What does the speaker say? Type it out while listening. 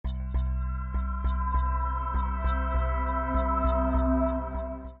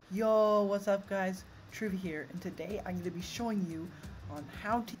Yo, what's up guys? Trivia here, and today I'm going to be showing you on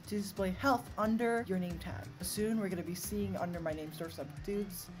how to display health under your name tag. Soon we're going to be seeing under my name source up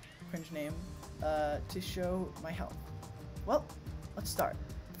dudes, cringe name, to show my health. Well, let's start.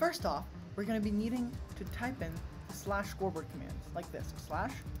 First off, we're going to be needing to type in the /scoreboard commands, like this,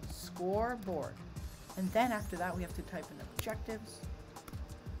 /scoreboard. And then after that we have to type in objectives,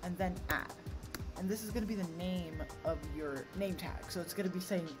 and then add. And this is going to be the name of your name tag. So it's going to be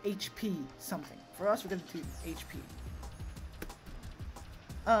saying HP something. For us, we're going to do HP.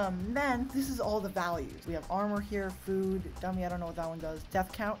 Then this is all the values. We have armor here, food, dummy, I don't know what that one does,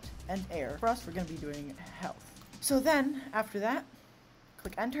 death count, and air. For us, we're going to be doing health. So then, after that,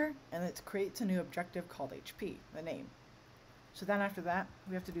 click enter, and it creates a new objective called HP, the name. So then after that,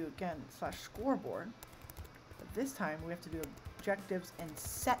 we have to do again /scoreboard. But this time, we have to do objectives and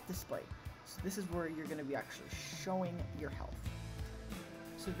set display. So this is where you're going to be actually showing your health.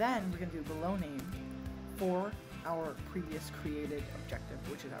 So then we're going to do below name for our previous created objective,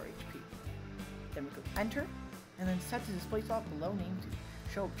 which is our HP. Then we click enter, and then set to display slot below name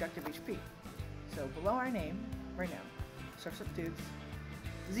to show objective HP. So below our name, right now, surfs up dudes,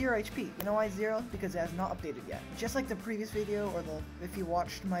 0 HP. You know why 0? Because it has not updated yet. Just like the previous video, or if you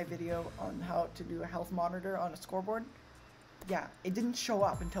watched my video on how to do a health monitor on a scoreboard, yeah, it didn't show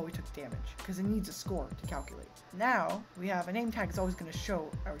up until we took damage, because it needs a score to calculate. Now, we have a name tag that's always going to show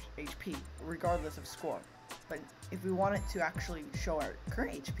our HP, regardless of score. But if we want it to actually show our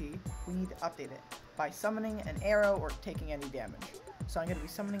current HP, we need to update it by summoning an arrow or taking any damage. So I'm going to be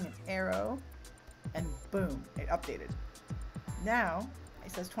summoning an arrow, and boom, it updated. Now,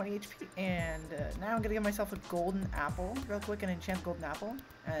 it says 20 HP, and now I'm going to give myself a golden apple real quick, an enchant golden apple,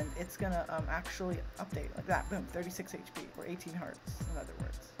 and it's going to actually update like that. Boom, 36 HP, or 18 hearts, in other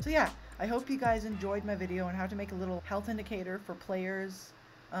words. So yeah, I hope you guys enjoyed my video on how to make a little health indicator for players.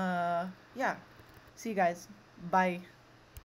 Yeah, see you guys. Bye.